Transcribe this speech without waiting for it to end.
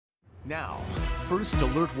Now, First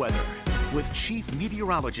Alert Weather with Chief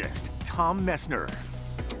Meteorologist Tom Messner.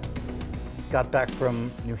 Got back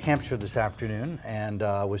from New Hampshire this afternoon and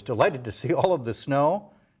was delighted to see all of the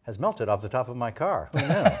snow has melted off the top of my car. Who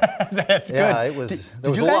knew? That's good. Yeah, it was.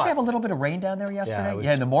 Did you guys have a little bit of rain down there yesterday?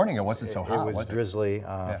 Yeah, in the morning it wasn't so hot. It was drizzly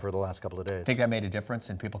for the last couple of days. Think that made a difference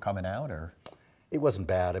in people coming out, or? It wasn't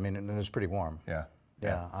bad. I mean, it was pretty warm.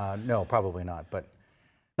 Yeah. No, probably not. But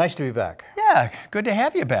nice to be back. Yeah, good to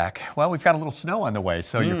have you back. Well, we've got a little snow on the way,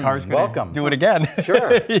 so your car's going to do it again.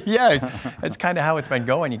 Sure. Yeah, that's kind of how it's been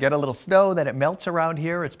going. You get a little snow, then it melts around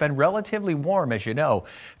here. It's been relatively warm, as you know,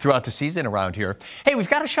 throughout the season around here. Hey, we've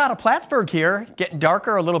got a shot of Plattsburgh here. Getting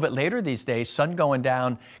darker a little bit later these days. Sun going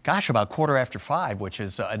down, gosh, about 5:15, which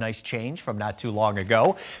is a nice change from not too long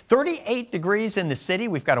ago. 38 degrees in the city.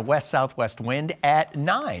 We've got a west-southwest wind at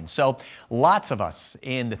 9. So lots of us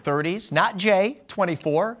in the 30s. Not Jay,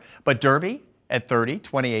 24. But Derby at 30,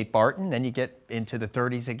 28 Barton, then you get into the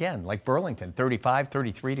 30s again, like Burlington, 35,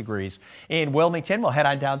 33 degrees. In Wilmington, we'll head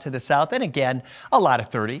on down to the south, and again, a lot of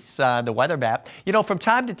 30s, the weather map. You know, from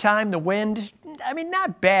time to time, the wind, I mean,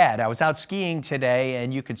 not bad. I was out skiing today,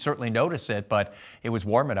 and you could certainly notice it, but it was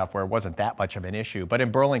warm enough where it wasn't that much of an issue. But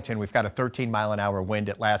in Burlington, we've got a 13-mile-an-hour wind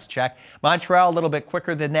at last check. Montreal, a little bit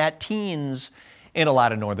quicker than that, teens in a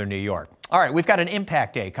lot of northern New York. All right, we've got an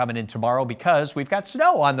impact day coming in tomorrow because we've got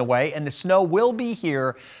snow on the way, and the snow will be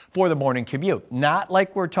here for the morning commute. Not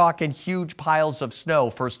like we're talking huge piles of snow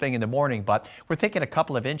first thing in the morning, but we're thinking a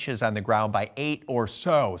couple of inches on the ground by 8 or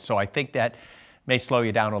so. So I think that may slow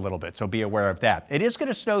you down a little bit, so be aware of that. It is going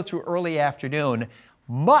to snow through early afternoon,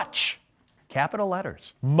 much, capital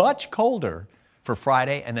letters, much colder for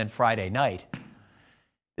Friday and then Friday night.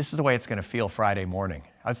 This is the way it's going to feel Friday morning.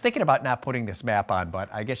 I was thinking about not putting this map on, but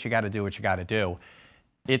I guess you got to do what you got to do.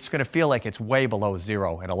 It's going to feel like it's way below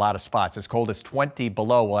zero in a lot of spots. As cold as 20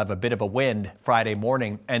 below. We'll have a bit of a wind Friday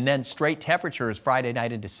morning, and then straight temperatures Friday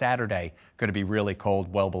night into Saturday. Going to be really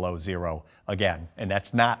cold, well below zero again, and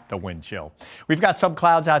that's not the wind chill. We've got some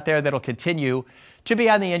clouds out there that'll continue to be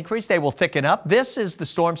on the increase. They will thicken up. This is the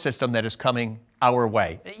storm system that is coming our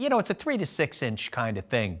way. You know, it's a 3 to 6 inch kind of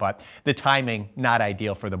thing, but the timing not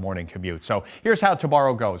ideal for the morning commute. So here's how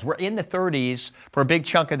tomorrow goes. We're in the 30s for a big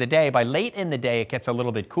chunk of the day. By late in the day, it gets a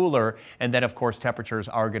little bit cooler. And then, of course, temperatures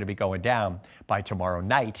are going to be going down by tomorrow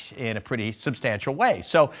night in a pretty substantial way.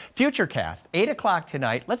 So futurecast, 8 o'clock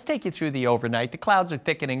tonight. Let's take you through the overnight. The clouds are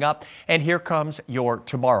thickening up, and here comes your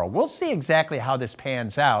tomorrow. We'll see exactly how this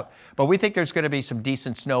pans out, but we think there's going to be some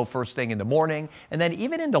decent snow first thing in the morning, and then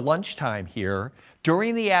even into lunchtime here.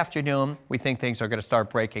 During the afternoon, we think things are going to start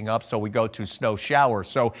breaking up, so we go to snow showers.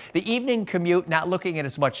 So the evening commute, not looking at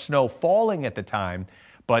as much snow falling at the time,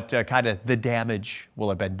 but kind of the damage will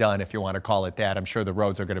have been done, if you want to call it that. I'm sure the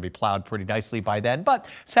roads are going to be plowed pretty nicely by then, but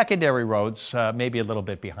secondary roads maybe a little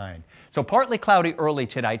bit behind. So partly cloudy early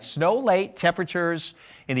tonight, snow late, temperatures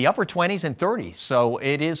in the upper 20s and 30s, so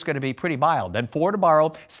it is going to be pretty mild. Then for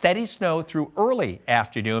tomorrow, steady snow through early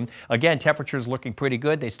afternoon. Again, temperatures looking pretty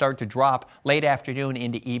good. They start to drop late afternoon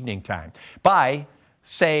into evening time. By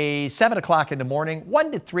say 7 o'clock in the morning,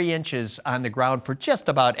 1 to 3 inches on the ground for just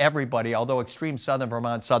about everybody, although extreme southern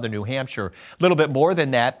Vermont, southern New Hampshire, a little bit more than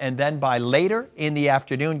that. And then by later in the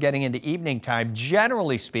afternoon, getting into evening time,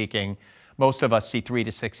 generally speaking, most of us see 3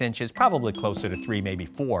 to 6 inches, probably closer to 3, maybe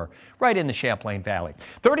 4, right in the Champlain Valley.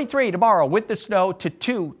 33 tomorrow with the snow to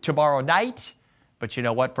 2 tomorrow night. But you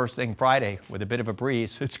know what? First thing Friday, with a bit of a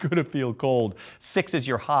breeze, it's going to feel cold. 6 is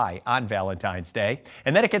your high on Valentine's Day.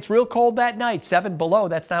 And then it gets real cold that night, 7 below.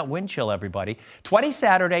 That's not wind chill, everybody. 20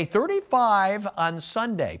 Saturday, 35 on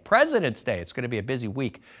Sunday. President's Day. It's going to be a busy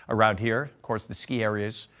week around here. Of course, the ski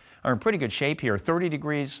areas are in pretty good shape here. 30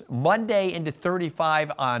 degrees Monday into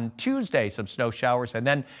 35 on Tuesday, some snow showers. And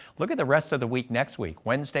then look at the rest of the week next week,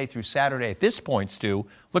 Wednesday through Saturday. At this point, Stu,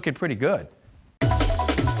 looking pretty good.